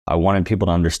I wanted people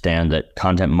to understand that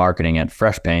content marketing at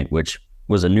Freshpaint, which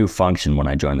was a new function when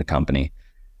I joined the company,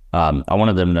 I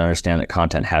wanted them to understand that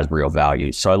content has real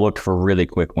value. So I looked for really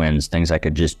quick wins, things I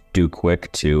could just do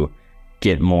quick to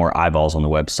get more eyeballs on the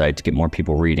website, to get more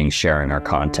people reading, sharing our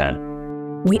content.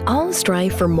 We all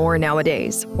strive for more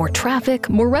nowadays. More traffic,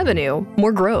 more revenue,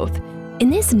 more growth. In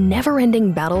this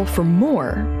never-ending battle for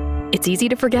more, it's easy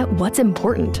to forget what's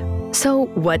important. So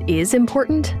what is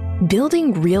important?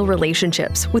 Building real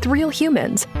relationships with real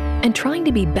humans and trying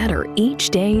to be better each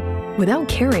day without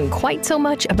caring quite so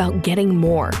much about getting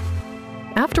more.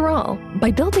 After all,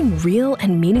 by building real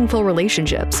and meaningful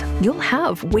relationships, you'll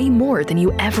have way more than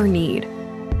you ever need.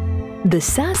 The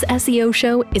SaaS SEO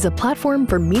Show is a platform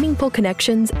for meaningful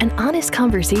connections and honest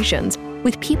conversations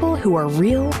with people who are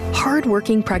real,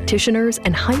 hard-working practitioners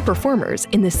and high performers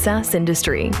in the SaaS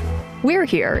industry. We're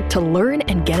here to learn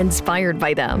and get inspired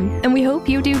by them, and we hope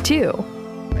you do too.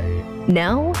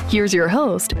 Now, here's your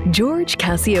host, George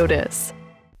Cassiotis.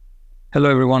 Hello,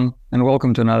 everyone, and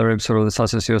welcome to another episode of the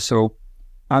SaaS SEO Show.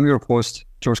 I'm your host,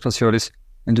 George Cassiotis,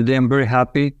 and today I'm very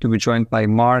happy to be joined by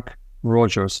Mark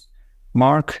Rogers.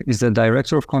 Mark is the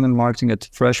Director of Content Marketing at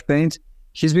Freshpaint.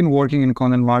 He's been working in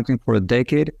content marketing for a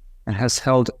decade and has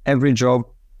held every job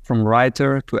from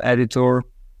writer to editor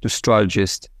to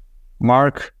strategist.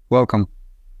 Mark, welcome.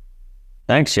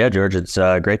 Thanks. Yeah, George, it's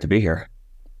great to be here.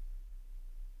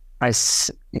 I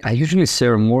usually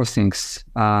share more things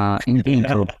in the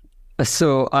intro.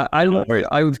 So I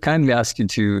would kindly ask you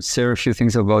to share a few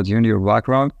things about you and your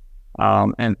background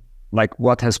and like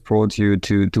what has brought you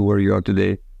to where you are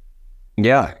today.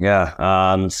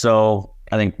 Yeah. So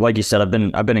I think, like you said, I've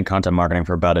been in content marketing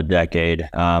for about a decade.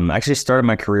 I actually started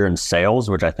my career in sales,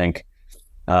 which I think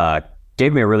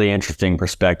gave me a really interesting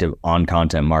perspective on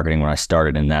content marketing when I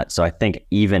started in that. So I think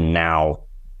even now,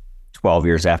 12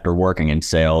 years after working in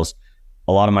sales,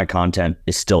 a lot of my content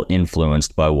is still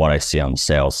influenced by what I see on the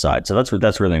sales side. So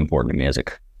that's really important to me as a.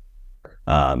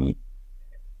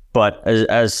 But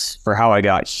as for how I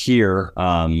got here.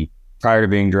 Prior to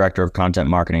being director of content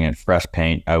marketing at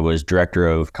Freshpaint, I was director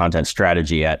of content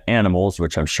strategy at Animals,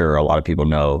 which I'm sure a lot of people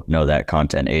know that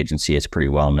content agency. It's pretty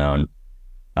well known.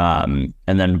 And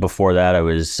then before that, I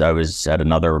was at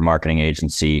another marketing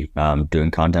agency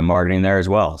doing content marketing there as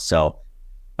well. So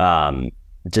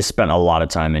just spent a lot of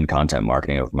time in content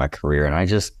marketing over my career, and I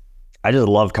just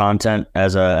love content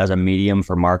as a medium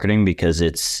for marketing because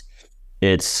it's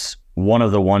one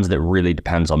of the ones that really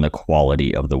depends on the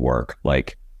quality of the work,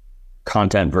 like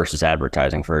content versus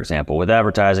advertising, for example. With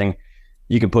advertising,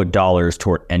 you can put dollars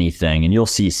toward anything and you'll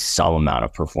see some amount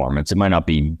of performance. It might not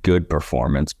be good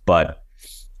performance, but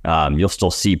you'll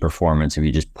still see performance if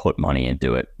you just put money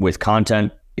into it. With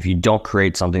content, if you don't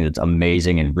create something that's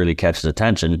amazing and really catches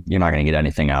attention, you're not going to get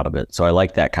anything out of it. So I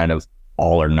like that kind of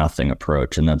all or nothing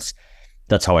approach. And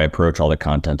that's how I approach all the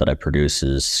content that I produce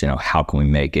is, how can we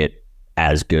make it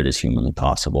as good as humanly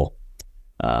possible?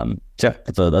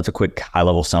 So that's a quick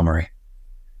high-level summary.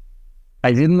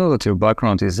 I didn't know that your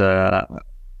background is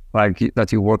like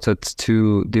that you worked at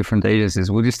two different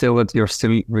agencies. Would you say that you're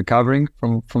still recovering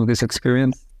from this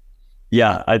experience?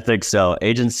 Yeah, I think so.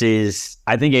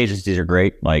 I think agencies are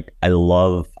great. Like I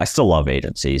still love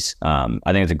agencies. I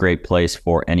think it's a great place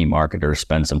for any marketer to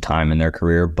spend some time in their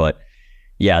career. But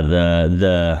yeah,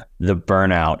 the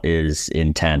burnout is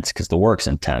intense because the work's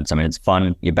intense. I mean, it's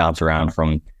fun. You bounce around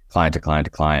from client to client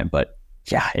to client, but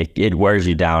yeah, it wears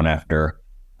you down after.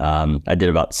 I did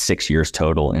about 6 years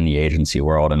total in the agency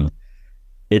world, and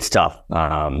it's tough.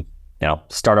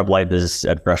 Startup life is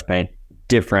at Freshpaint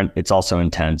different. It's also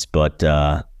intense, but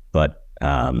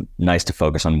nice to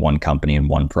focus on one company and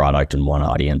one product and one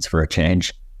audience for a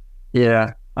change.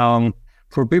 Yeah.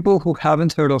 For people who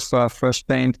haven't heard of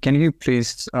Freshpaint, can you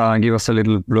please give us a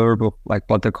little blurb of like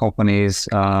what the company is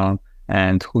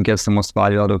and who gets the most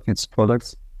value out of its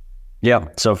products? Yeah,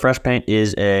 so Freshpaint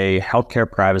is a healthcare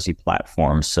privacy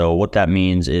platform. So what that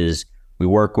means is we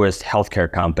work with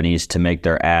healthcare companies to make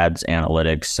their ads,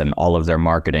 analytics, and all of their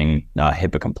marketing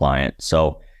HIPAA compliant.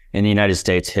 So in the United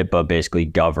States, HIPAA basically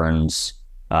governs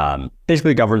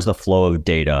the flow of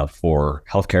data for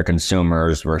healthcare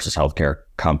consumers versus healthcare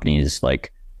companies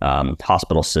like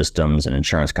hospital systems and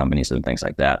insurance companies and things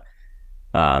like that.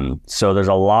 So there's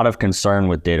a lot of concern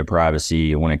with data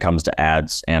privacy when it comes to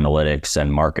ads, analytics,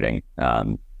 and marketing.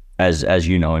 As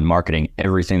you know, in marketing,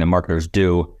 everything that marketers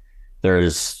do,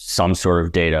 there's some sort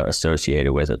of data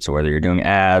associated with it. So whether you're doing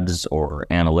ads or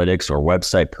analytics or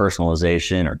website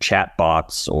personalization or chat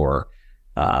bots or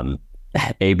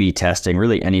A/B testing,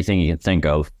 really anything you can think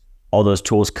of, all those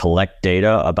tools collect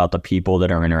data about the people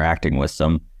that are interacting with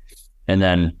them. And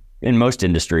then in most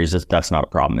industries, that's not a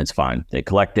problem. It's fine. They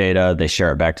collect data, they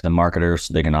share it back to the marketers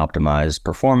so they can optimize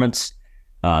performance.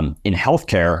 In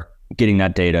healthcare, getting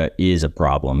that data is a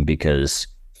problem because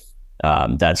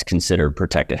that's considered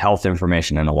protected health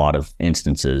information in a lot of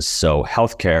instances. So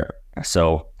healthcare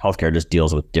just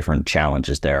deals with different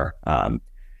challenges there.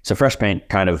 So Freshpaint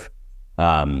kind of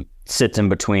sits in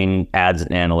between ads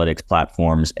and analytics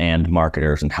platforms and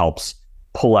marketers and helps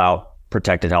pull out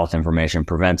protected health information,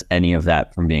 prevents any of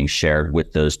that from being shared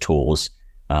with those tools,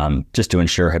 just to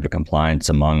ensure HIPAA compliance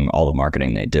among all the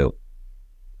marketing they do.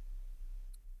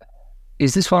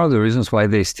 Is this one of the reasons why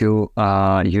they still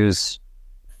use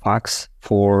fax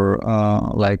for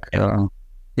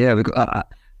because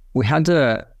we had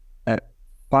a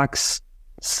fax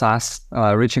SaaS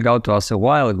reaching out to us a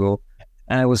while ago,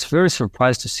 and I was very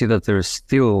surprised to see that there's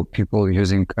still people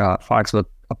using fax, but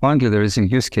apparently there is a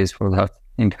use case for that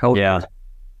in health.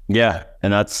 Yeah,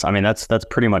 and that's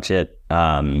pretty much it.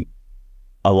 A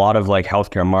lot of like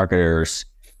healthcare marketers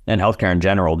and healthcare in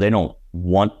general, they don't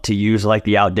want to use like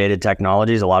the outdated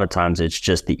technologies. A lot of times it's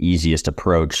just the easiest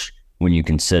approach when you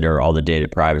consider all the data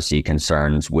privacy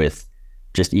concerns with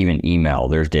just even email.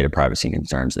 There's data privacy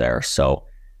concerns there. So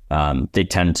they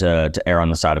tend to err on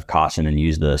the side of caution and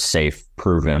use the safe,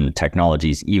 proven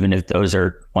technologies, even if those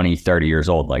are 20, 30 years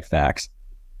old, like fax.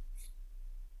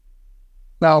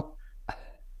 Well,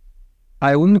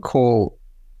 I wouldn't call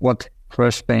what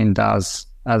Freshpaint does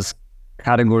as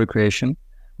category creation,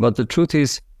 but the truth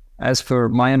is, as for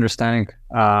my understanding,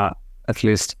 at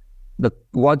least, that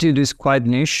what you do is quite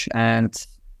niche, and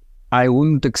I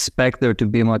wouldn't expect there to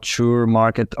be a mature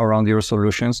market around your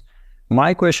solutions.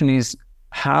 My question is,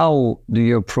 how do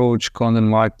you approach content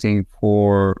marketing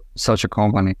for such a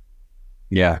company?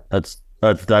 Yeah, that's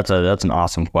an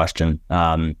awesome question.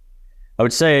 I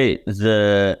would say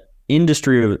the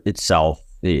industry itself,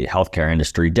 the healthcare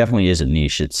industry, definitely is a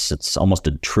niche. It's almost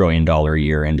 $1 trillion a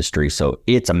year industry, so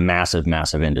it's a massive,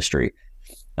 massive industry.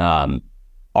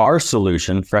 Our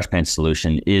solution, Freshpaint's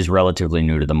solution, is relatively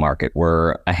new to the market.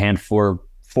 We're a handful,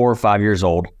 4 or 5 years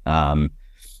old, and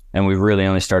we've really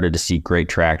only started to see great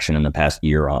traction in the past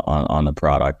year on the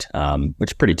product,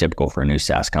 which is pretty typical for a new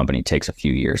SaaS company. It takes a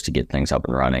few years to get things up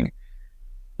and running.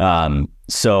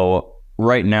 So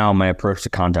right now, my approach to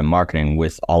content marketing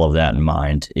with all of that in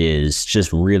mind is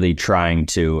just really trying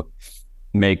to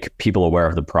make people aware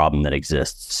of the problem that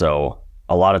exists. So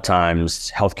a lot of times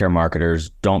healthcare marketers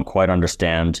don't quite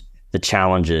understand the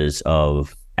challenges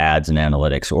of ads and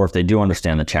analytics, or if they do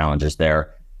understand the challenges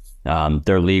there,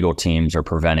 their legal teams are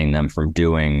preventing them from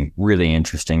doing really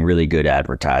interesting, really good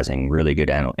advertising, really good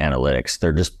analytics.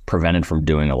 They're just prevented from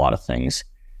doing a lot of things.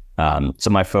 So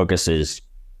my focus is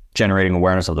generating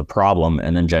awareness of the problem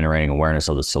and then generating awareness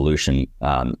of the solution.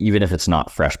 Even if it's not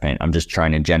Freshpaint, I'm just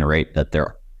trying to generate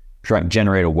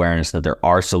awareness that there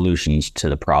are solutions to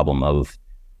the problem of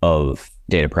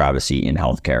data privacy in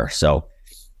healthcare. So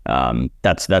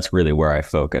that's really where I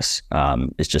focus.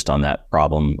 It's just on that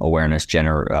problem awareness,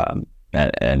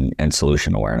 and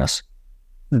solution awareness.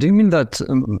 Do you mean that?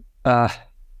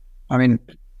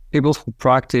 People who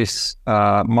practice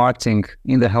marketing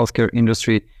in the healthcare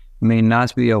industry may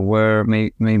not be aware,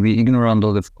 may be ignorant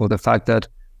of the fact that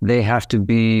they have to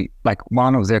be, like,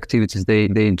 one of the activities they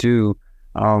do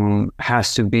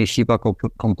has to be HIPAA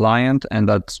compliant, and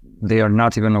that they are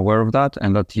not even aware of that,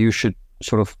 and that you should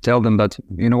sort of tell them that,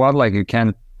 you know what, like, you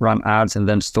can't run ads and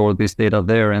then store this data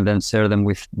there and then share them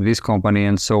with this company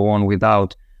and so on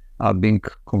without being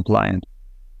compliant.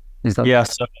 Is that?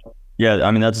 Yeah,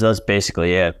 I mean, that's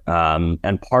basically it.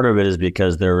 And part of it is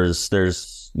because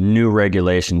there's new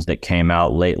regulations that came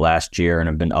out late last year and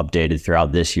have been updated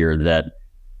throughout this year that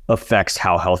affects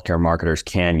how healthcare marketers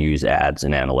can use ads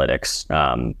and analytics.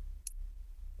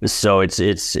 So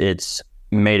it's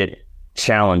made it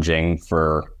challenging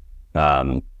for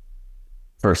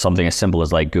something as simple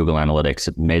as like Google Analytics.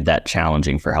 It made that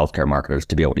challenging for healthcare marketers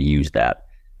to be able to use that.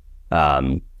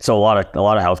 So a lot of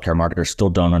healthcare marketers still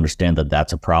don't understand that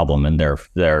that's a problem, and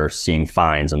they're seeing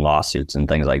fines and lawsuits and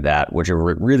things like that, which are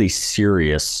really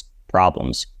serious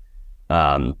problems.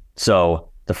 So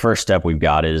the first step we've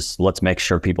got is, let's make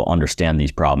sure people understand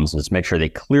these problems. Let's make sure they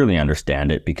clearly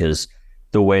understand it, because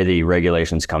the way the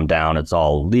regulations come down, it's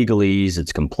all legalese,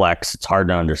 it's complex, it's hard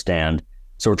to understand.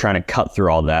 So we're trying to cut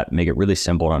through all that, make it really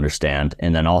simple to understand,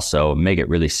 and then also make it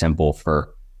really simple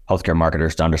for healthcare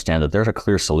marketers to understand that there's a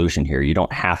clear solution here. You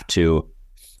don't have to,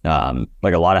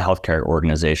 like a lot of healthcare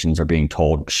organizations are being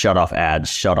told, shut off ads,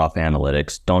 shut off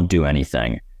analytics, don't do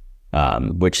anything,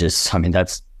 which is, I mean,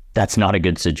 that's not a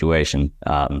good situation.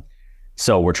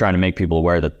 So we're trying to make people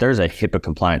aware that there's a HIPAA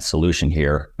compliant solution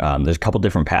here. There's a couple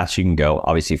different paths you can go.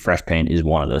 Obviously, Freshpaint is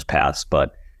one of those paths,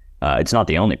 but it's not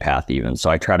the only path even. So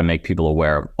I try to make people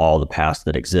aware of all the paths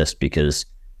that exist, because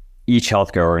each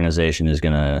healthcare organization is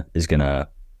gonna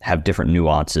have different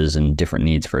nuances and different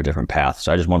needs for a different path.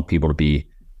 So I just want people to be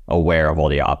aware of all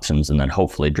the options and then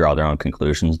hopefully draw their own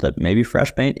conclusions that maybe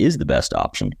Freshpaint is the best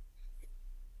option.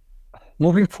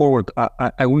 Moving forward,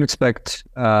 I wouldn't expect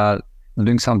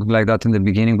doing something like that in the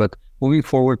beginning, but moving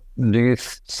forward, do you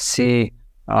see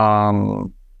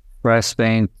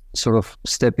Freshpaint sort of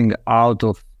stepping out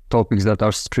of topics that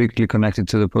are strictly connected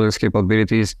to the product's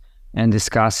capabilities and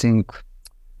discussing,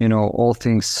 all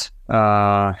things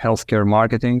healthcare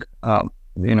marketing,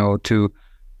 to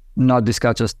not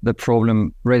discuss just the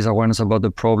problem, raise awareness about the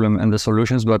problem and the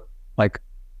solutions, but like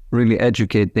really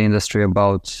educate the industry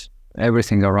about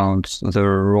everything around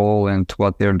their role and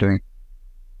what they're doing?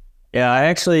 Yeah,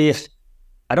 I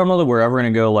don't know that we're ever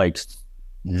going to go like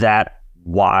that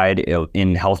wide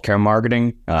in healthcare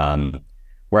marketing.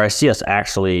 Where I see us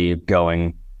actually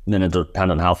going, then it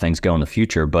depends on how things go in the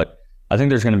future, but I think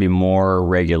there's going to be more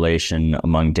regulation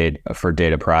for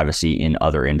data privacy in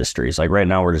other industries. Like right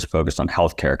now, we're just focused on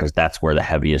healthcare because that's where the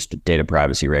heaviest data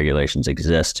privacy regulations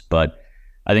exist. But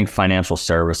I think financial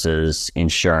services,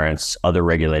 insurance, other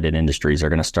regulated industries are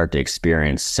going to start to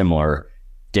experience similar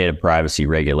data privacy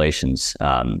regulations.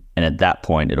 And at that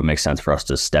point, it'll make sense for us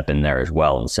to step in there as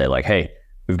well and say like, hey,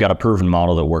 we've got a proven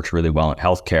model that works really well in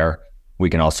healthcare. We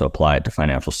can also apply it to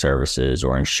financial services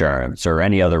or insurance or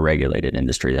any other regulated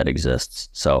industry that exists.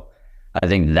 So I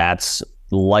think that's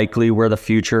likely where the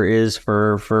future is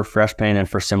for Freshpaint and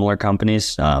for similar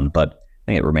companies. But I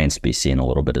think it remains to be seen a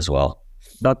little bit as well.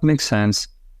 That makes sense.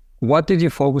 What did you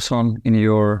focus on in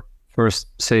your first,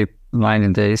 say,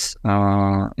 90 days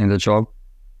in the job?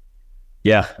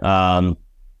 Yeah,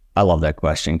 I love that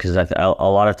question because a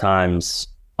lot of times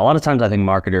I think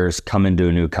marketers come into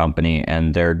a new company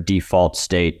and their default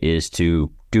state is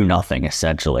to do nothing,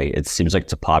 essentially. It seems like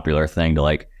it's a popular thing to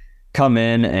like come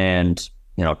in and,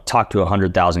 talk to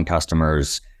 100,000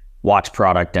 customers, watch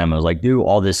product demos, like do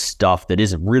all this stuff that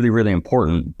is really, really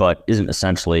important, but isn't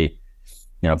essentially,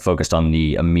 focused on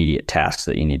the immediate tasks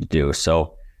that you need to do.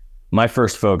 So my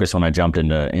first focus when I jumped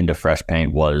into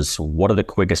Freshpaint was what are the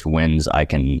quickest wins I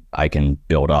can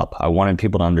build up. I wanted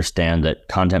people to understand that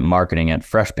content marketing at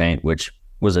Freshpaint, which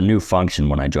was a new function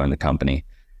when I joined the company,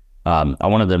 I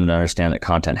wanted them to understand that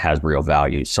content has real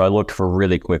value. So I looked for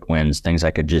really quick wins, things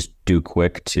I could just do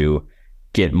quick to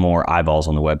get more eyeballs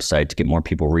on the website, to get more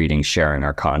people reading, sharing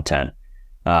our content.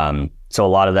 So a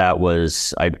lot of that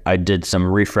was I did some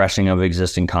refreshing of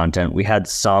existing content. We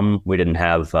didn't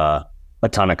have a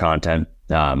ton of content.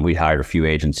 We hired a few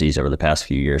agencies over the past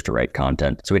few years to write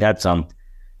content. So we'd had some.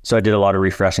 So I did a lot of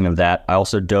refreshing of that. I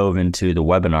also dove into the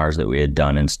webinars that we had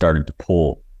done and started to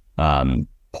pull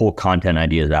content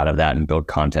ideas out of that and build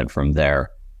content from there.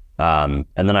 And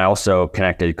then I also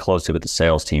connected closely with the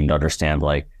sales team to understand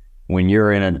like when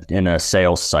you're in a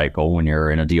sales cycle, when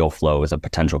you're in a deal flow with a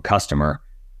potential customer,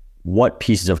 what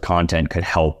pieces of content could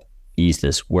help ease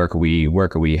this? Where could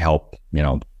we help,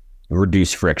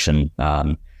 reduce friction?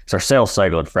 So our sales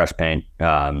cycle at Freshpaint,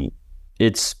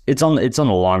 it's on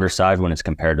the longer side when it's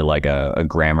compared to like a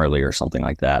Grammarly or something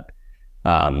like that.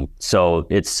 So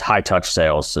it's high touch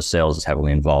sales. So sales is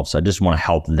heavily involved. So I just want to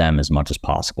help them as much as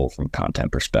possible from a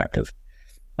content perspective.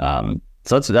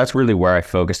 So that's really where I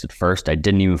focused at first. I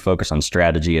didn't even focus on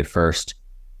strategy at first.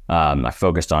 I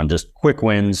focused on just quick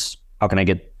wins. How can I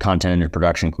get content into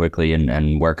production quickly,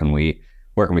 and where can we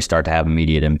start to have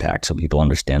immediate impact so people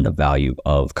understand the value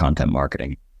of content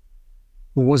marketing?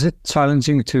 Was it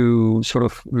challenging to sort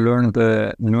of learn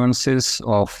the nuances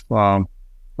of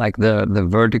like the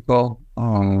vertical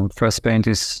Freshpaint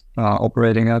is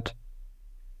operating at?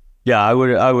 Yeah, I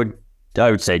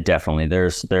would say definitely.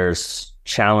 There's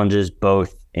challenges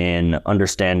both in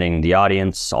understanding the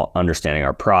audience, understanding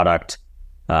our product.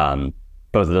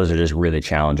 Both of those are just really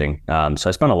challenging. So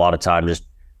I spent a lot of time just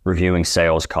reviewing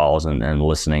sales calls and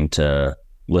listening to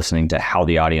how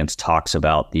the audience talks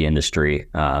about the industry.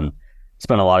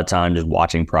 Spent a lot of time just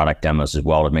watching product demos as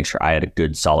well to make sure I had a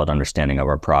good, solid understanding of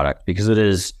our product, because it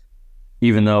is,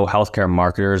 even though healthcare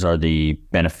marketers are the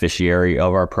beneficiary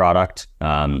of our product,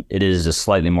 it is a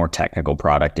slightly more technical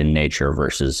product in nature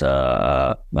versus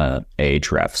Ahrefs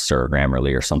or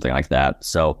Grammarly or something like that.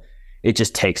 So it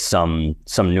just takes some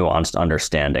nuanced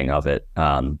understanding of it.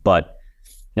 But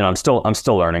I'm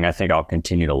still learning. I think I'll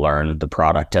continue to learn the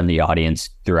product and the audience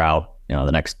throughout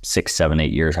the next 6, 7,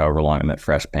 8 years, however long I'm at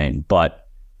Freshpaint. But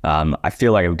I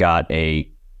feel like I've got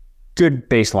a good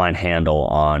baseline handle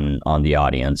on the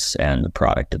audience and the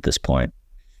product at this point.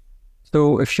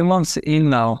 So a few months in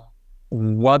now,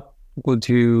 what would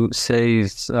you say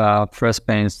is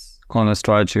Freshpaint's content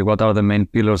strategy? What are the main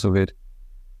pillars of it?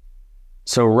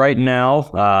 So right now,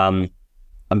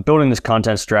 I'm building this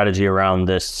content strategy around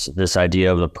this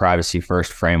idea of the privacy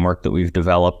first framework that we've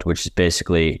developed, which is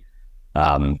basically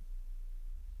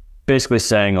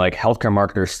saying like healthcare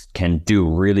marketers can do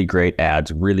really great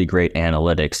ads, really great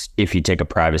analytics if you take a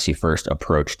privacy first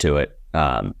approach to it.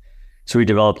 So we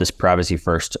developed this privacy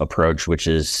first approach, which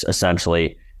is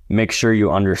essentially make sure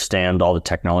you understand all the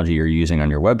technology you're using on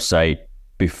your website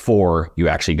before you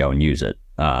actually go and use it.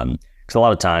 Because a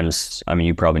lot of times, I mean,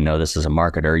 you probably know this as a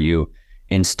marketer, you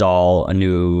install a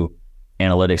new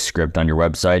analytics script on your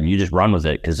website and you just run with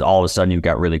it because all of a sudden you've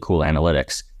got really cool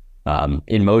analytics.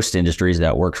 In most industries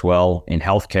that works well. In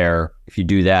healthcare, if you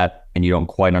do that and you don't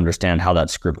quite understand how that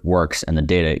script works and the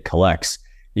data it collects,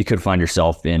 you could find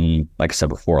yourself in, like I said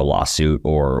before, a lawsuit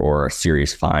or a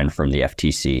serious fine from the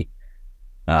FTC.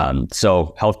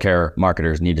 So healthcare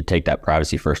marketers need to take that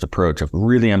privacy first approach of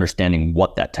really understanding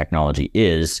what that technology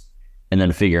is and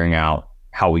then figuring out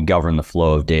how we govern the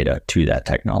flow of data to that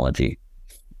technology.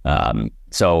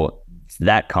 So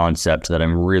that concept that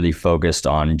I'm really focused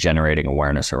on generating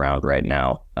awareness around right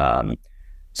now.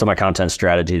 So my content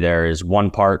strategy there is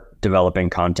one part developing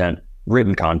content,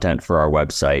 written content for our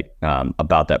website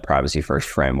about that privacy first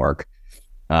framework.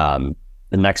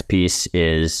 The next piece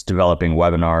is developing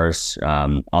webinars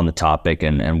on the topic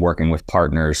and working with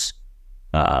partners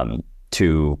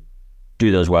to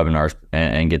do those webinars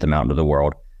and get them out into the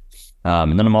world.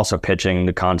 And then I'm also pitching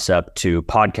the concept to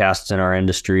podcasts in our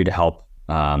industry to help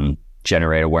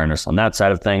generate awareness on that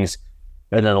side of things.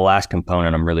 And then the last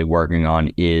component I'm really working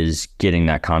on is getting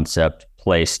that concept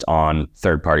placed on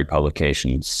third-party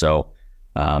publications. So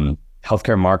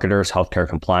healthcare marketers, healthcare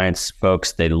compliance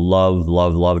folks, they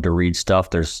love to read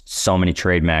stuff. There's so many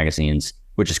trade magazines,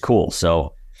 which is cool.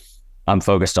 So I'm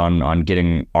focused on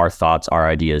getting our thoughts, our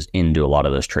ideas into a lot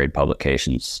of those trade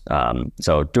publications.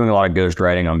 So doing a lot of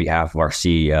ghostwriting on behalf of our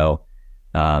CEO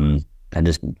and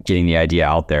just getting the idea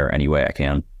out there any way I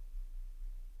can.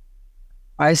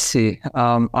 I see.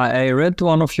 I read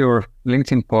one of your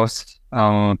LinkedIn posts,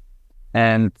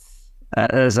 and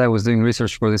as I was doing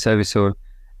research for this episode,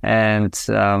 and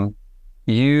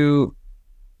you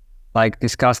like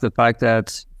discussed the fact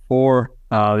that for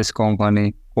this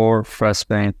company, for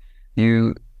Freshpaint,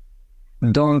 you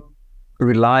don't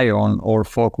rely on or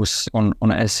focus on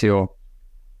SEO.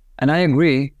 And I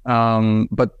agree,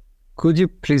 but could you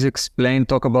please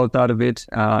talk about that a bit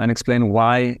and explain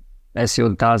why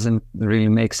SEO doesn't really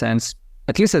make sense,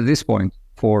 at least at this point,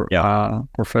 for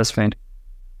Freshpaint?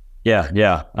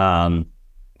 Yeah.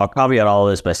 I'll caveat all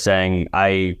this by saying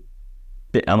I'm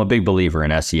a big believer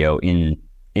in SEO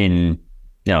in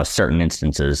certain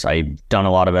instances. I've done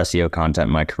a lot of SEO content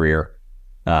in my career.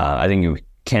 I think it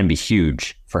can be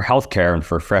huge for healthcare and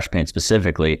for Freshpaint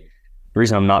specifically. The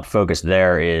reason I'm not focused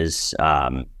there is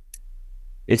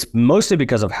it's mostly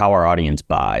because of how our audience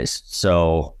buys.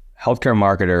 So healthcare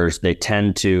marketers, they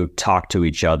tend to talk to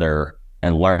each other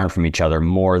and learn from each other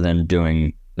more than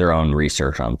doing their own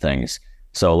research on things.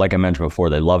 So like I mentioned before,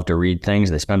 they love to read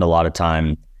things. They spend a lot of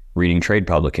time reading trade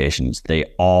publications. They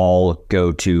all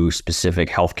go to specific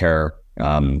healthcare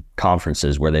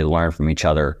conferences where they learn from each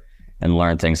other and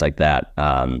learn things like that.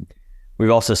 We've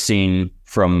also seen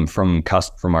from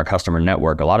our customer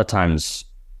network, a lot of times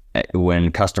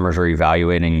when customers are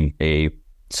evaluating a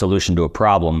solution to a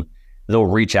problem, they'll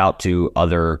reach out to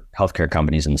other healthcare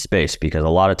companies in the space because a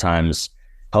lot of times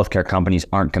healthcare companies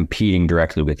aren't competing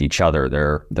directly with each other.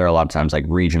 They're a lot of times like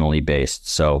regionally based.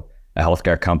 So a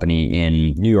healthcare company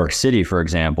in New York City, for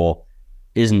example,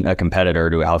 isn't a competitor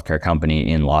to a healthcare company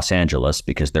in Los Angeles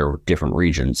because they're different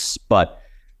regions, but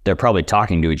they're probably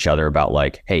talking to each other about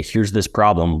like, hey, here's this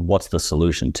problem. What's the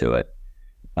solution to it?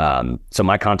 So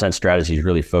my content strategy is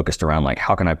really focused around like,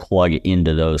 how can I plug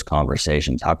into those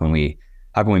conversations? How can we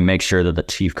make sure that the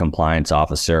chief compliance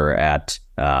officer at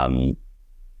NYU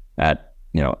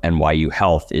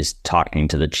Health is talking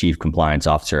to the chief compliance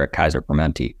officer at Kaiser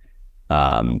Permanente?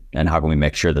 And how can we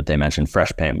make sure that they mention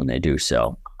Freshpaint when they do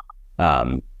so?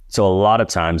 So a lot of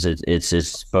times it's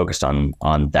just focused on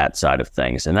that side of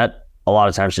things. And that a lot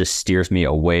of times just steers me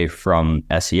away from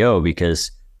SEO because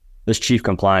those chief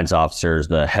compliance officers,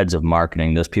 the heads of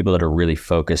marketing, those people that are really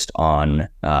focused on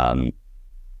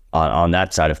that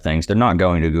side of things, they're not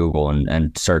going to Google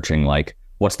and searching like,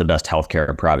 what's the best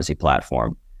healthcare privacy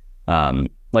platform?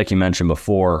 Like you mentioned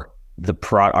before,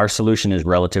 our solution is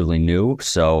relatively new.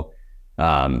 So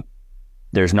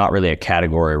there's not really a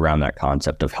category around that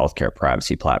concept of healthcare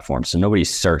privacy platforms. So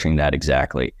nobody's searching that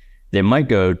exactly. They might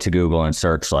go to Google and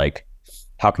search like,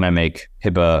 how can I make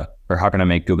HIPAA, or how can I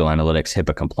make Google Analytics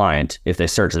HIPAA compliant? If they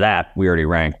search that, we already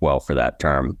rank well for that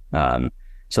term.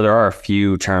 So there are a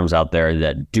few terms out there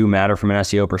that do matter from an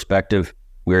SEO perspective.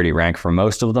 We already rank for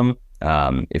most of them,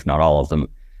 if not all of them.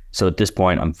 So at this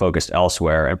point, I'm focused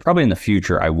elsewhere, and probably in the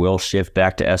future, I will shift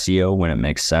back to SEO when it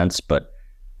makes sense. But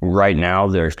right now,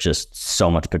 there's just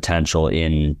so much potential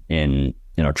in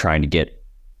trying to get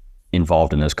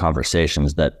involved in those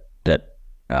conversations that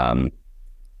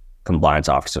compliance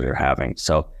officers are having.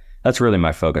 So that's really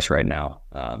my focus right now.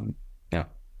 Yeah.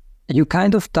 You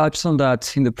kind of touched on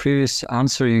that in the previous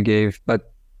answer you gave,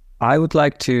 but I would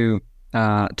like to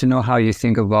know how you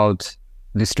think about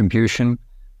distribution.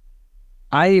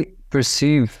 I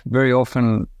perceive very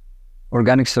often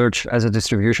organic search as a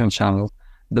distribution channel.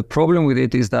 The problem with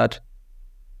it is that,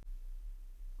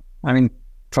 I mean,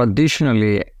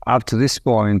 traditionally up to this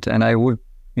point, and I would,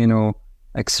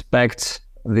 expect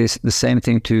the same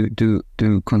thing to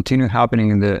continue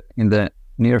happening in the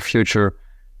near future.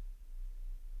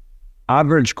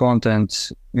 Average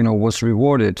content, was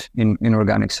rewarded in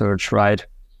organic search, right?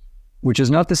 Which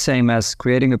is not the same as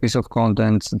creating a piece of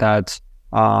content that,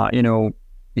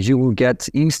 you will get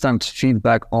instant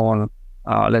feedback on,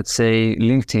 let's say,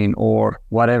 LinkedIn or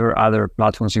whatever other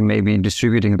platforms you may be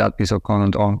distributing that piece of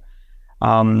content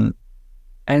on.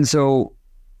 And so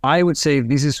I would say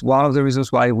this is one of the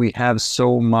reasons why we have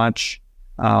so much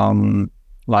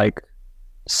like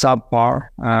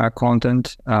subpar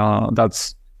content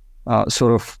that's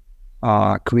sort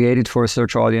of created for a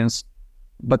search audience.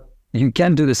 But you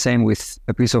can do the same with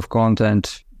a piece of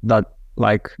content that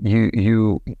like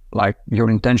you like your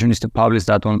intention is to publish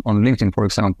that on LinkedIn, for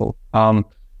example. I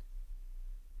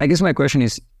guess my question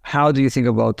is, how do you think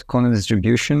about content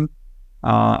distribution,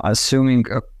 assuming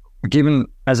given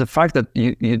as a fact that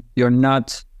you're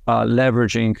not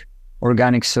leveraging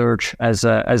organic search as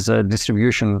a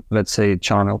distribution, let's say,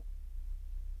 channel?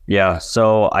 Yeah,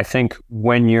 so I think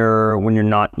when you're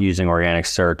not using organic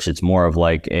search, it's more of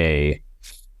like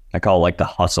I call it like the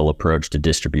hustle approach to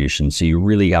distribution. So you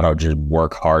really got to just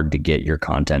work hard to get your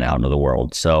content out into the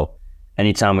world. So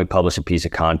anytime we publish a piece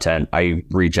of content, I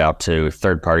reach out to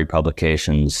third-party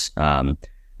publications and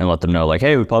let them know like,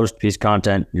 hey, we published a piece of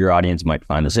content. Your audience might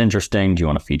find this interesting. Do you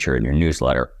want to feature it in your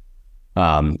newsletter?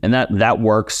 And that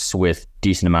works with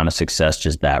decent amount of success,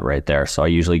 just that right there. So I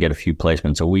usually get a few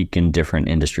placements a week in different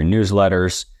industry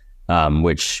newsletters,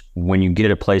 which when you get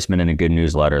a placement in a good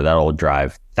newsletter, that'll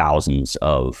drive thousands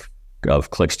of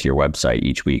clicks to your website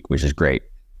each week, which is great.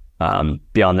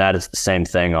 Beyond that, it's the same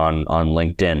thing on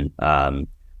LinkedIn. A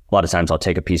lot of times I'll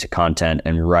take a piece of content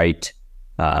and write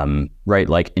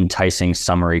like enticing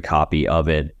summary copy of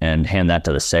it and hand that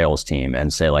to the sales team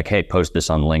and say like, hey, post this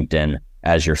on LinkedIn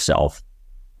as yourself.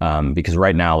 Because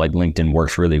right now, like LinkedIn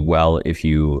works really well if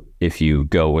you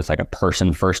go with like a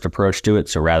person first approach to it.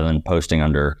 So rather than posting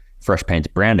under Freshpaint's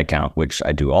brand account, which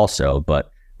I do also,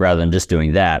 but rather than just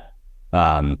doing that,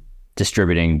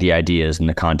 distributing the ideas and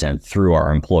the content through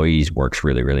our employees works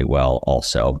really, really well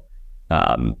also.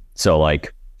 And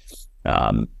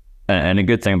a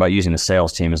good thing about using the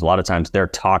sales team is a lot of times they're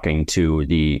talking to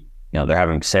they're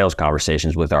having sales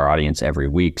conversations with our audience every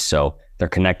week. So they're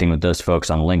connecting with those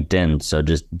folks on LinkedIn. So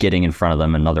just getting in front of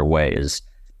them another way is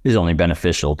only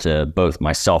beneficial to both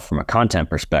myself from a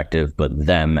content perspective, but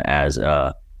them as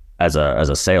a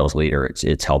sales leader,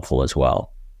 it's helpful as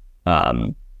well.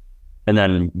 And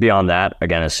then beyond that,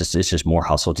 again, it's just more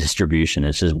hustle distribution.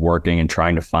 It's just working and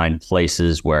trying to find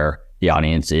places where the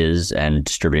audience is and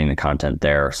distributing the content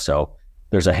there. So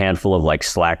there's a handful of like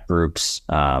Slack groups,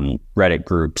 Reddit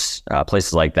groups,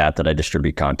 places like that I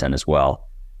distribute content as well.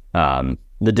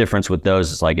 The difference with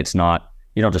those is like, it's not,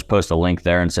 you don't just post a link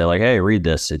there and say like, hey, read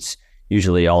this. It's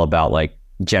usually all about like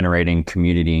generating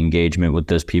community engagement with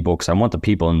those people, because I want the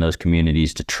people in those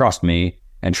communities to trust me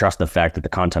and trust the fact that the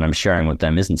content I'm sharing with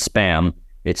them isn't spam.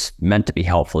 It's meant to be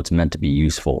helpful. It's meant to be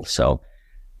useful. So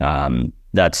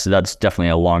that's definitely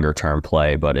a longer term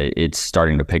play, but it's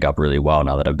starting to pick up really well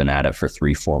now that I've been at it for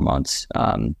 3-4 months.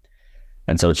 And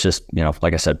so it's just,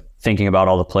 like I said, thinking about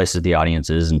all the places the audience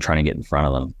is and trying to get in front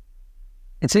of them.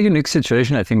 It's a unique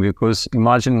situation, I think, because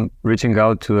imagine reaching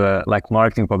out to a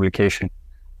marketing publication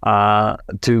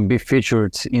to be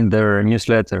featured in their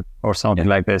newsletter or something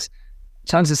like this.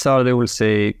 Chances are they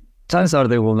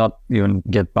will not even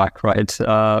get back, right?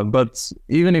 But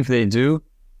even if they do,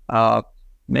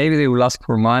 maybe they will ask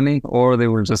for money or they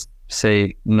will just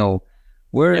say no.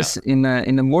 Whereas in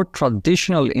a more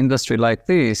traditional industry like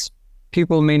this,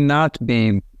 people may not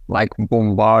be like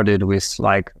bombarded with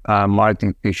like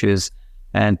marketing pitches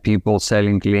and people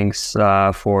selling links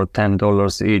for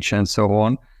 $10 each and so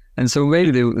on. And so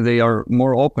maybe they are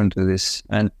more open to this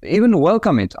and even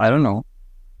welcome it. I don't know.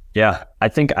 Yeah, I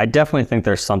definitely think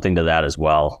there's something to that as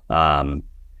well.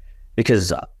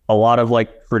 Because a lot of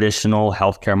like traditional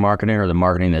healthcare marketing or the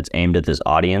marketing that's aimed at this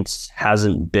audience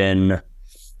hasn't been,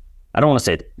 I don't want to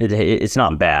say it's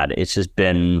not bad. It's just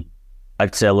been,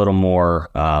 I'd say, a little more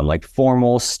like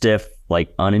formal, stiff,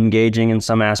 like unengaging in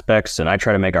some aspects. And I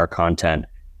try to make our content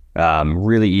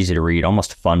really easy to read,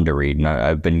 almost fun to read. And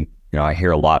I've been, I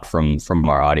hear a lot from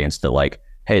our audience that like,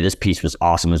 hey, this piece was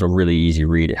awesome. It was a really easy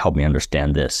read. It helped me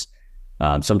understand this.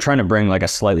 So I'm trying to bring like a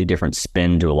slightly different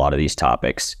spin to a lot of these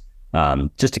topics,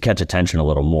 just to catch attention a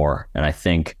little more. And I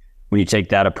think when you take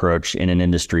that approach in an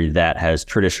industry that has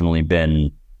traditionally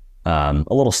been a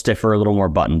little stiffer, a little more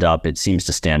buttoned up, it seems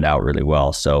to stand out really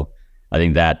well. So I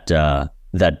think that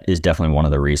that is definitely one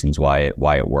of the reasons why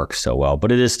it works so well.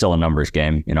 But it is still a numbers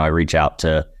game. I reach out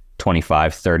to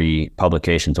 25, 30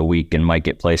 publications a week and might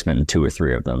get placement in 2 or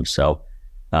 3 of them. So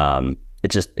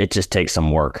it just takes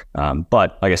some work.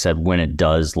 But like I said, when it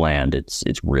does land,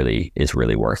 it's really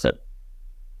worth it.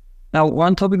 Now,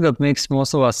 one topic that makes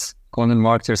most of us content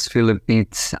marketers feel a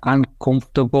bit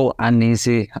uncomfortable,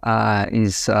 uneasy,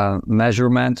 is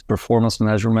measurement, performance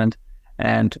measurement.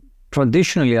 And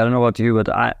traditionally, I don't know about you,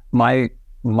 but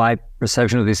my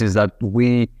perception of this is that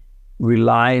we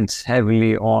relied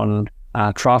heavily on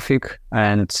traffic,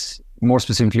 and more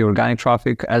specifically organic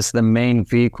traffic, as the main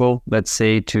vehicle, let's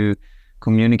say, to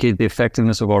communicate the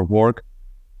effectiveness of our work,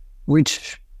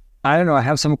 which, I don't know, I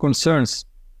have some concerns,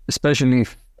 especially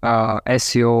if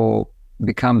SEO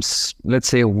becomes, let's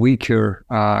say, a weaker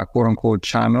quote unquote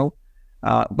channel.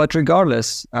 But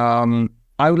regardless, I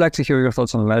would like to hear your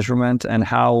thoughts on measurement and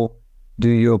how do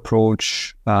you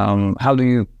approach, how do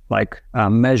you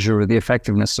measure the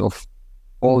effectiveness of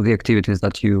all the activities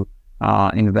that you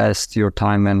invest your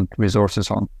time and resources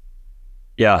on?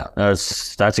 Yeah,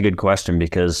 that's a good question,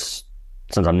 because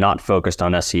since I'm not focused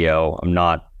on SEO, I'm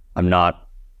not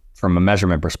from a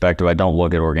measurement perspective, I don't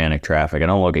look at organic traffic. I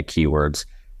don't look at keywords.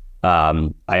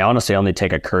 I honestly only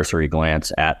take a cursory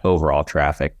glance at overall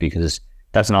traffic, because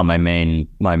that's not my main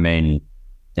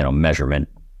measurement.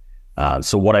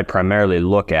 So what I primarily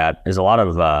look at is a lot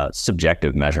of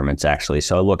subjective measurements, actually.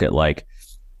 So I look at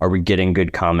are we getting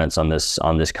good comments on this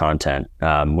content?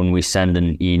 When we send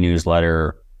an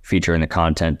e-newsletter featuring the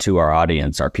content to our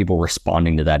audience, are people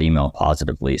responding to that email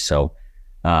positively? So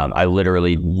I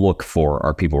literally look for,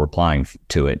 are people replying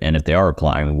to it? And if they are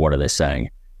replying, what are they saying?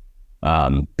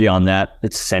 Beyond that,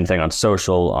 it's the same thing on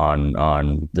social,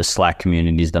 on the Slack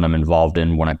communities that I'm involved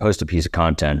in. When I post a piece of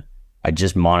content, I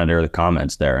just monitor the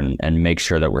comments there and make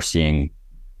sure that we're seeing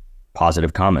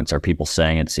positive comments. Are people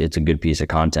saying it's a good piece of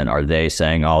content? Are they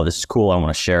saying, oh, this is cool, I want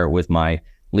to share it with my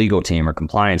legal team or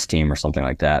compliance team or something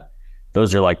like that?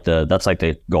 Those are that's like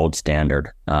the gold standard.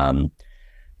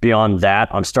 Beyond that,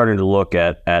 I'm starting to look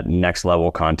at next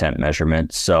level content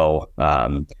measurement. So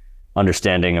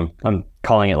understanding, I'm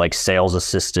calling it like sales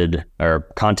assisted or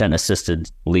content assisted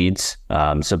leads.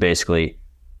 So basically,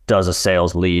 does a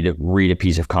sales lead read a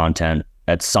piece of content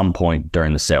at some point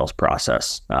during the sales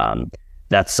process?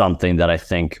 That's something that I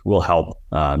think will help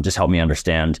me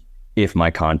understand if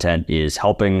my content is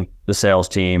helping the sales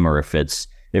team or if it's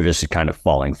just kind of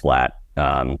falling flat.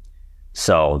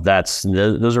 So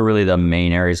those are really the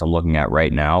main areas I'm looking at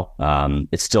right now.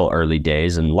 It's still early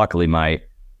days, and luckily my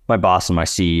boss and my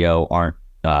CEO aren't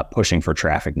pushing for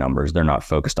traffic numbers. They're not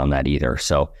focused on that either.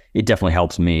 So it definitely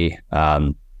helps me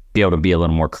be able to be a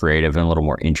little more creative and a little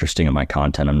more interesting in my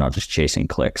content. I'm not just chasing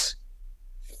clicks.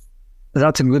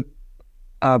 That's a good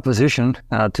position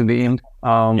to be in.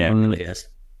 Yeah, it really is.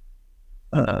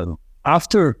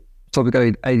 After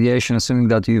topic ideation, assuming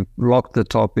that you locked the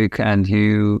topic and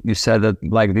you said that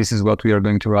this is what we are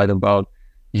going to write about,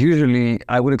 usually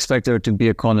I would expect there to be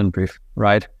a content brief,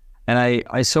 right? And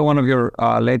I saw one of your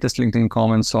latest LinkedIn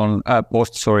comments on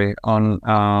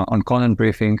content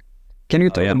briefing. Can you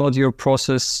talk about your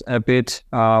process a bit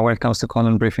when it comes to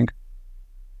content briefing?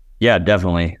 Yeah,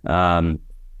 definitely.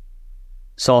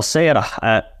 So I'll say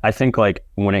I think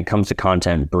when it comes to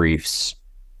content briefs,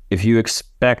 if you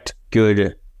expect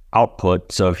good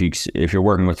output, so if you're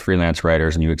working with freelance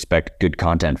writers and you expect good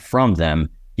content from them,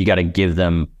 you got to give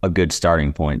them a good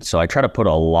starting point. So I try to put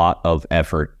a lot of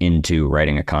effort into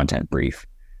writing a content brief.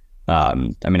 A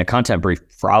content brief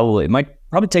probably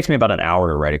takes me about an hour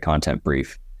to write a content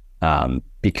brief,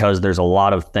 because there's a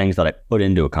lot of things that I put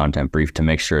into a content brief to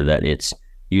make sure that it's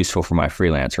useful for my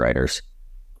freelance writers.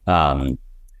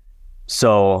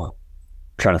 So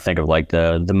trying to think of like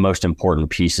the most important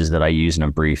pieces that I use in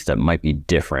a brief that might be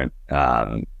different.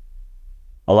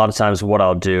 A lot of times what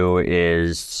I'll do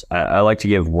is I like to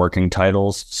give working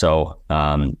titles. So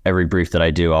every brief that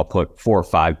I do, I'll put 4 or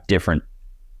 5 different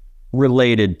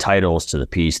related titles to the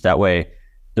piece. That way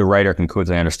the writer can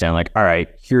quickly understand like, all right,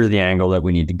 here's the angle that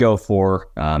we need to go for.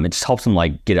 It just helps them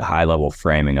like get a high level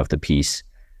framing of the piece.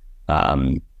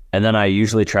 And then I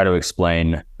usually try to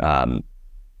explain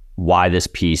why this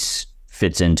piece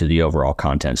fits into the overall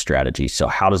content strategy. So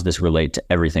how does this relate to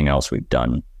everything else we've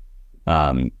done?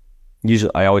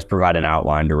 Usually I always provide an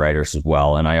outline to writers as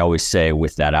well. And I always say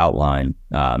with that outline,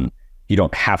 you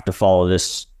don't have to follow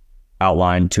this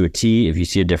outline to a T. If you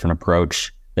see a different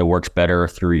approach that works better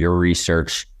through your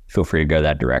research, feel free to go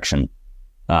that direction.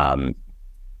 And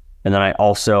then I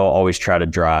also always try to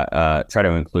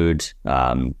include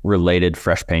related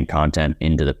Freshpaint content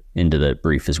into the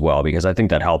brief as well, because I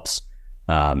think that helps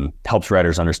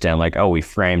writers understand like, oh, we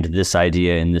framed this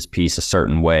idea in this piece a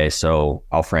certain way, so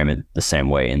I'll frame it the same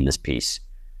way in this piece.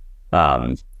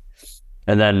 And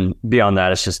then beyond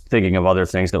that, it's just thinking of other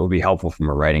things that will be helpful from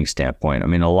a writing standpoint. I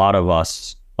mean, a lot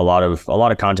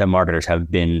of content marketers have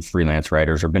been freelance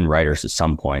writers or been writers at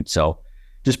some point. So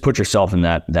just put yourself in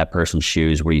that person's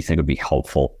shoes. What do you think would be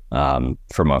helpful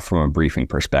from a briefing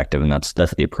perspective? And that's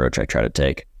the approach I try to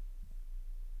take.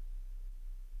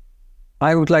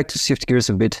 I would like to shift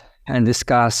gears a bit and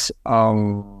discuss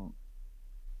AI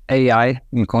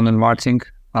in content marketing.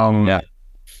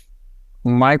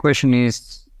 My question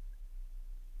is,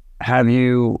 have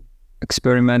you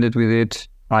experimented with it?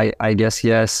 I guess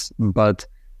yes, but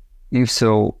if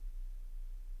so,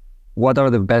 what are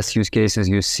the best use cases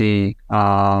you see,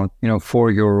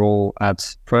 for your role at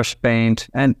Freshpaint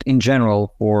and in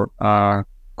general for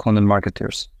content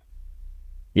marketers?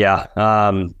 Yeah.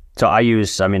 So I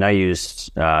use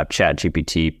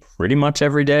ChatGPT pretty much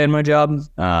every day in my job.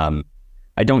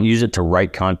 I don't use it to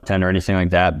write content or anything like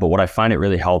that, but what I find it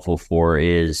really helpful for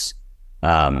is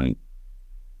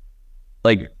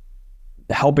like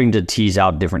helping to tease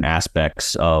out different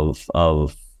aspects of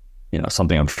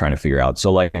something I'm trying to figure out.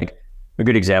 So like a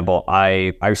good example,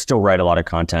 I still write a lot of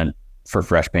content for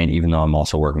Freshpaint, even though I'm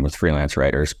also working with freelance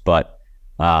writers, but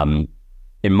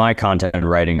in my content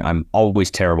writing, I'm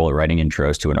always terrible at writing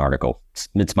intros to an article.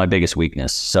 It's my biggest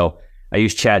weakness. So I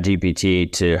use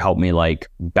ChatGPT to help me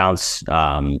bounce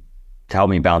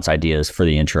ideas for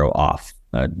the intro off,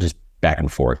 just back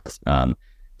and forth.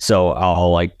 So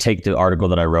I'll like take the article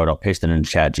that I wrote, I'll paste it in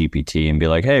ChatGPT and be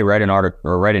like, hey, write an article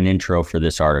or write an intro for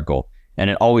this article. And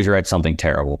it always writes something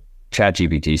terrible.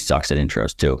 ChatGPT sucks at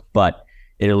intros too, but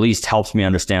it at least helps me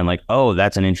understand like, oh,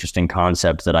 that's an interesting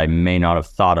concept that I may not have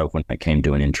thought of when it came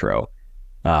to an intro.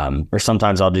 Or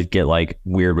sometimes I'll just get like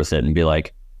weird with it and be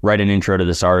like, write an intro to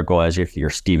this article as if you're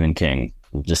Stephen King.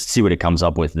 Just see what it comes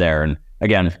up with there. And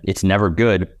again, it's never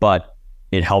good, but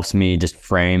it helps me just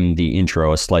frame the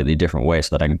intro a slightly different way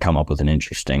so that I can come up with an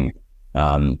interesting,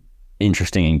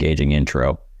 engaging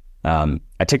intro. I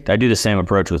do the same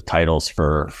approach with titles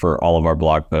for all of our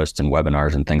blog posts and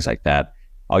webinars and things like that.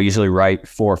 I'll usually write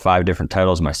 4 or 5 different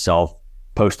titles myself,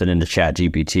 post it into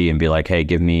ChatGPT and be like, hey,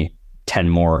 give me 10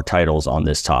 more titles on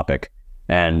this topic.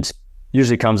 And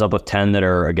usually comes up with 10 that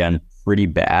are, again, pretty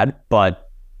bad. But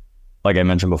like I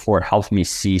mentioned before, it helps me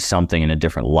see something in a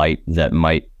different light that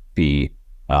might be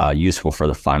useful for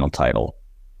the final title.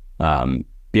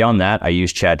 Beyond that, I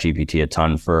use ChatGPT a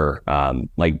ton for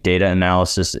like data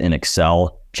analysis in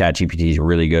Excel. ChatGPT is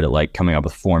really good at like coming up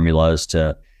with formulas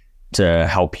to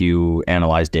help you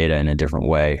analyze data in a different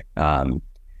way. And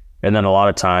then a lot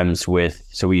of times we use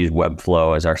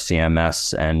Webflow as our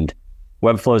CMS, and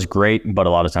Webflow is great, but a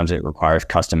lot of times it requires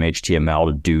custom HTML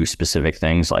to do specific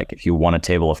things. Like if you want a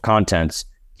table of contents,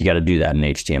 you got to do that in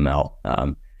HTML.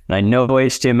 And I know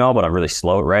HTML, but I'm really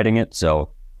slow at writing it. So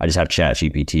I just have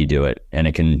ChatGPT do it, and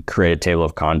it can create a table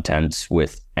of contents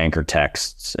with anchor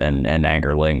texts and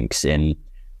anchor links in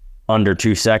under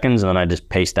 2 seconds. And then I just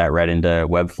paste that right into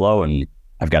Webflow and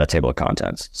I've got a table of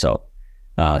contents. So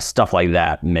stuff like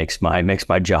that makes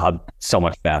my job so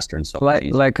much faster and so much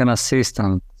easier. Like an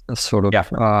assistant sort of.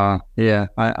 Yeah.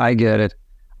 I get it.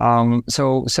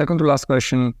 So second to last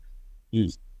question.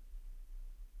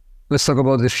 Let's talk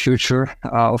about the future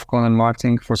of content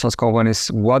marketing for SaaS companies.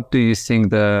 What do you think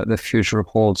the future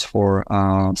holds for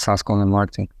SaaS content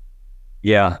marketing?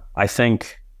 Yeah, I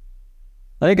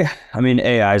mean,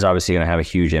 AI is obviously going to have a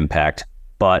huge impact,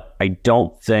 but I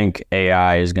don't think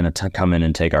AI is going to come in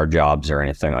and take our jobs or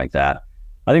anything like that.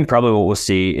 I think probably what we'll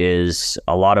see is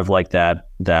a lot of like that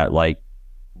like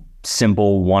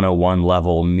simple 101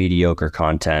 level mediocre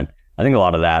content. I think a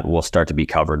lot of that will start to be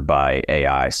covered by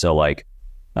AI. So like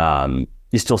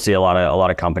You still see a lot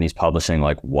of companies publishing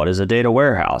like, what is a data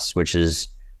warehouse, which is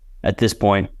at this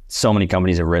point, so many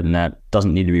companies have written that,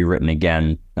 doesn't need to be written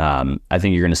again. I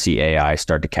think you're going to see AI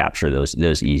start to capture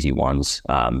those easy ones,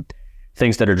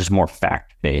 things that are just more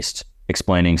fact-based,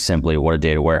 explaining simply what a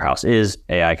data warehouse is.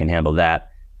 AI can handle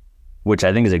that, which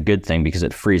I think is a good thing because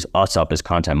it frees us up as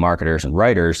content marketers and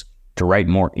writers to write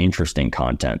more interesting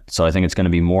content. So I think it's going to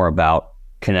be more about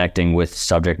connecting with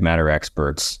subject matter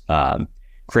experts,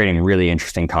 creating really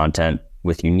interesting content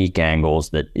with unique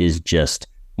angles that is just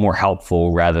more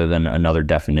helpful rather than another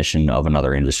definition of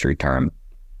another industry term.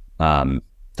 So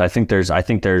I think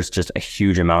there's just a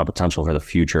huge amount of potential for the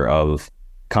future of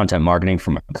content marketing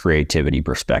from a creativity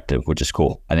perspective, which is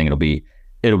cool. I think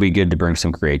it'll be good to bring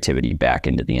some creativity back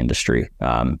into the industry.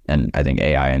 And I think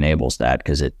AI enables that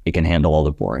because it can handle all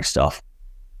the boring stuff.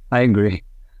 I agree.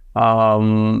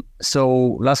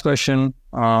 So last question,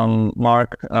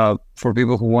 Mark, for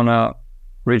people who want to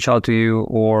reach out to you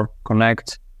or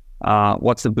connect,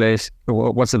 what's the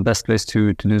best place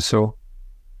to do so?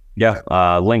 Yeah,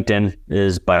 LinkedIn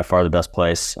is by far the best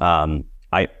place.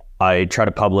 I try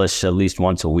to publish at least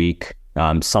once a week,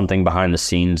 something behind the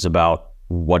scenes about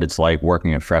what it's like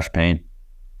working at Freshpaint.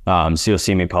 So you'll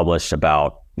see me publish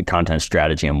about the content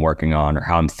strategy I'm working on, or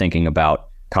how I'm thinking about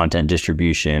content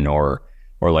distribution, or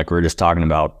like we were just talking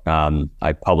about,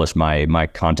 I published my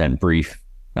content brief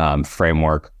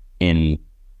framework on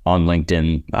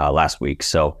LinkedIn last week.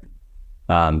 So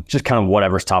just kind of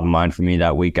whatever's top of mind for me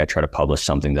that week, I try to publish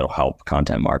something that'll help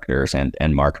content marketers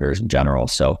and marketers in general.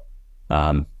 So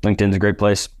LinkedIn's a great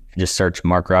place. Just search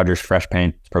Mark Rogers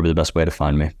Freshpaint. It's probably the best way to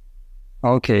find me.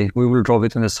 Okay, we will drop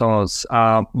it in the show notes.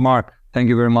 Mark, thank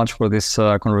you very much for this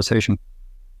conversation.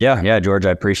 Yeah, George,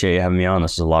 I appreciate you having me on.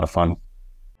 This is a lot of fun.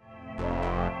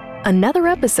 Another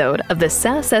episode of the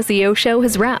SaaS SEO Show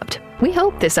has wrapped. We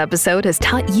hope this episode has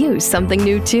taught you something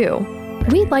new too.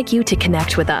 We'd like you to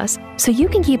connect with us so you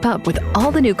can keep up with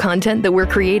all the new content that we're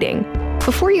creating.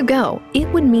 Before you go,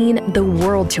 it would mean the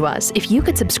world to us if you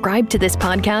could subscribe to this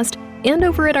podcast and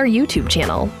over at our YouTube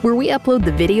channel, where we upload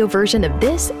the video version of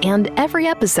this and every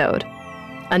episode.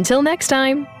 Until next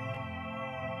time.